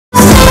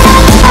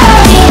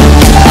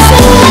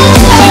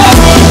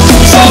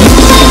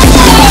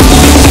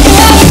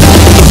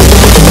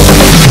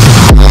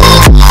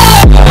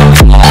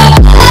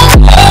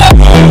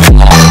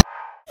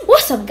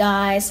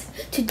guys,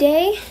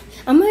 today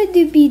I'm going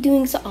to be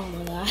doing oh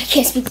my god, I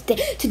can't speak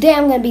today. Today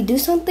I'm going to be doing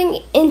something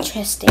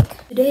interesting.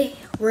 Today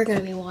we're going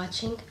to be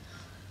watching,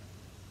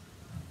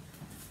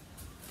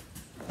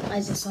 I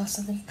just saw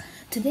something.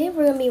 Today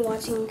we're going to be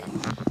watching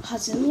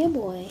Hazim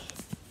Yaboi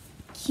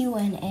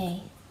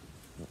Q&A.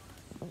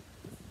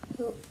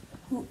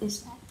 Who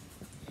is that?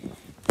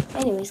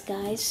 Anyways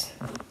guys,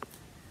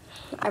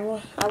 I will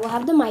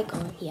have the mic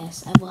on.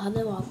 Yes, I will have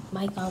the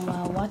mic on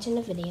while watching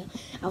the video.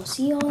 I will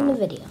see you all in the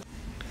video.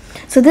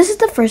 So this is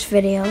the first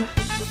video.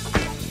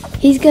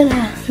 He's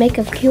gonna make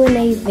a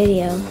Q&A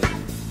video.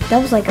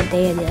 That was like a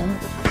day ago.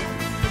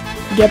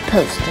 Get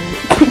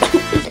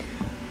posted.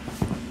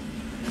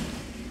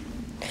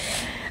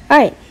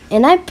 Alright,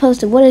 and I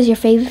posted, what is your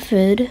favorite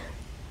food?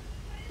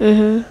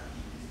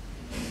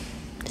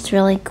 It's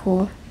really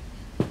cool.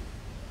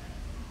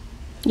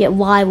 Yeah,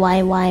 why?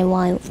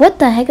 What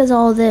the heck is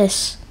all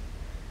this?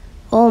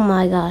 Oh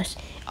my gosh.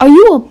 Are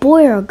you a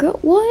boy or a girl?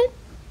 What?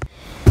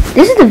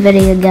 This is the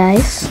video,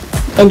 guys.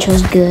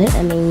 Intro's good.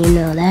 I mean, you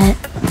know that.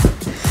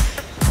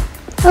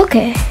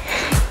 Okay.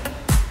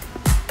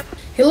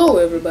 Hello,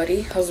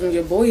 everybody. Hazim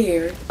Yaboi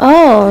here.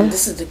 Oh. And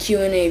this is the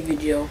Q&A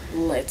video.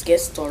 Let's get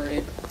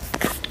started.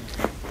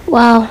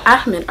 Wow.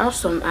 Ahmed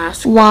Awesome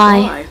asked why?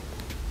 Why?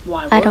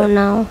 What? I don't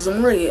know.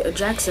 Zamari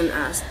Jackson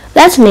asked.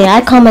 That's me.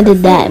 I commented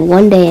that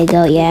one day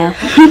ago. Yeah.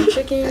 Popcorn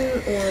chicken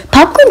or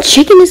popcorn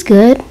chicken is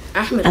good.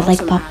 Ahmed I like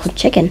Awesome popcorn asked,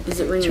 chicken. Is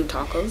it raining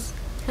tacos?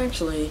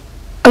 Actually.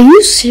 Are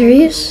you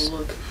serious?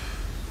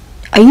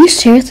 Are you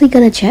seriously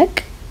gonna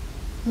check?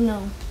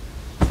 No.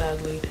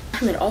 Badly.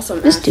 Ahmed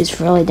Awesome This asked, dude's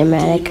really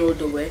dramatic. Do you know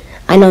the way?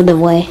 I know the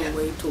way. The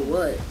way to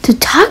what? To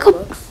Taco.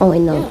 Starbucks? Oh wait,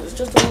 no. Yeah, it's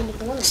just around the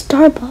corner.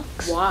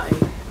 Starbucks. Why?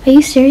 Are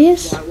you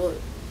serious? Why what?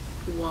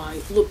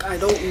 Why? Look, I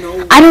don't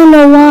know. I don't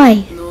know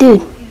why, No.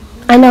 dude.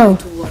 I know.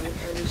 To what?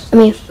 I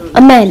mean,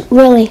 Ahmed,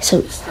 really?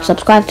 So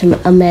subscribe to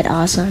Ahmed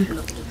Awesome.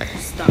 No,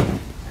 stop.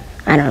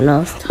 I don't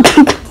know.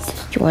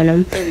 Join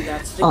him. And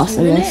that's the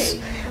Awesomeness.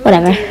 Q&A.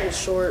 Whatever.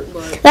 Short,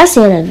 but That's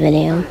the end of the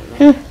video.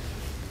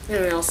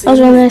 anyway, I'll see That was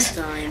you really next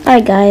nice. time.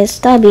 Alright guys,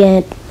 that'll be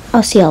it.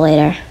 I'll see y'all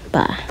later.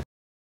 Bye.